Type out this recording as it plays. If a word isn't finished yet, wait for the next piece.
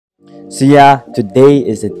So yeah, today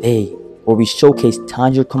is the day where we showcase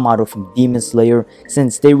Tanjiro Kamado from Demon Slayer,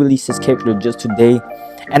 since they released his character just today.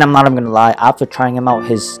 And I'm not even gonna lie, after trying him out,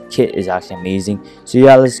 his kit is actually amazing. So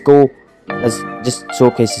yeah, let's go. Let's just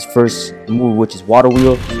showcase his first move, which is Water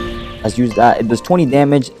Wheel. Let's use that. It does 20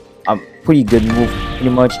 damage. Pretty good move, pretty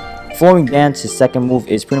much. Flowing Dance, his second move,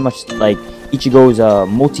 is pretty much like Ichigo's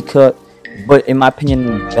multi-cut, but in my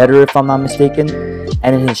opinion better, if I'm not mistaken.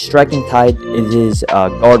 And in his Striking Tide, it is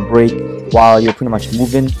guard break while you're pretty much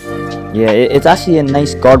moving. Yeah, it's actually a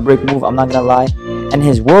nice guard break move, I'm not gonna lie. And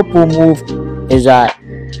his Whirlpool move is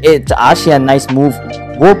it's actually a nice move.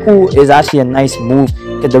 Whirlpool is actually a nice move.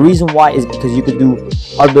 The reason why is because you could do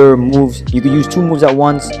other moves. You could use two moves at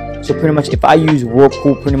once. So pretty much, if I use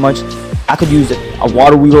Whirlpool, pretty much I could use a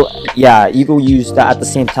Water Wheel. Yeah, you could use that at the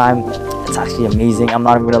same time. It's actually amazing, I'm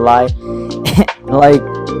not even gonna lie. Like,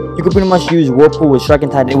 you could pretty much use Whirlpool with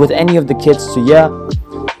Striking Tide with any of the kits. So yeah,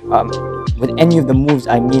 with any of the moves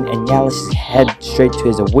I mean. And yeah, let's just head straight to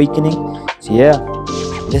his awakening. So yeah,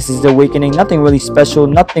 this is the awakening. Nothing really special,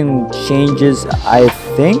 nothing changes, I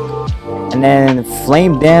think. And then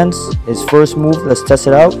Flame Dance, his first move. Let's test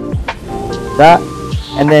it out. That.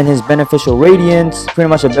 And then his Beneficial Radiance, pretty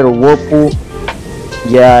much a better Whirlpool.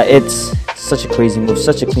 Yeah, it's such a crazy move,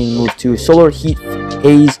 such a clean move too. Solar Heat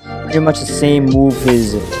Haze, pretty much the same move.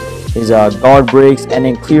 His guard breaks. And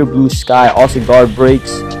then Clear Blue Sky, also guard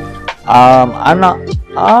breaks. I'm not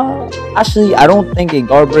actually, I don't think it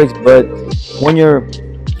guard breaks, but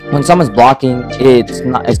when someone's blocking, it's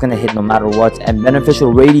gonna hit no matter what. And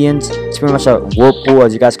Beneficial Radiance, it's pretty much a Whirlpool,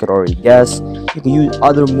 as you guys could already guess. You can use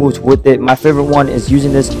other moves with it. My favorite one is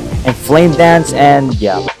using this and Flame Dance. And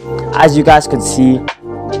yeah, as you guys can see,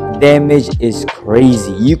 damage is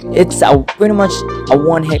crazy. It's pretty much a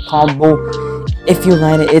one-hit combo. If you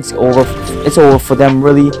land it, it's over for them,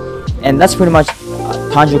 really. And that's pretty much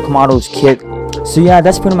Tanjiro Kamado's kit. So yeah,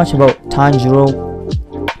 that's pretty much about Tanjiro.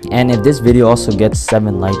 And if this video also gets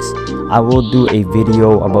 7 likes, I will do a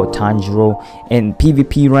video about Tanjiro in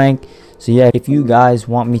PvP rank. So yeah, if you guys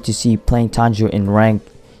want me to see playing Tanjiro in rank,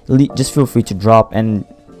 just feel free to drop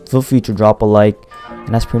a like.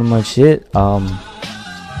 And that's pretty much it.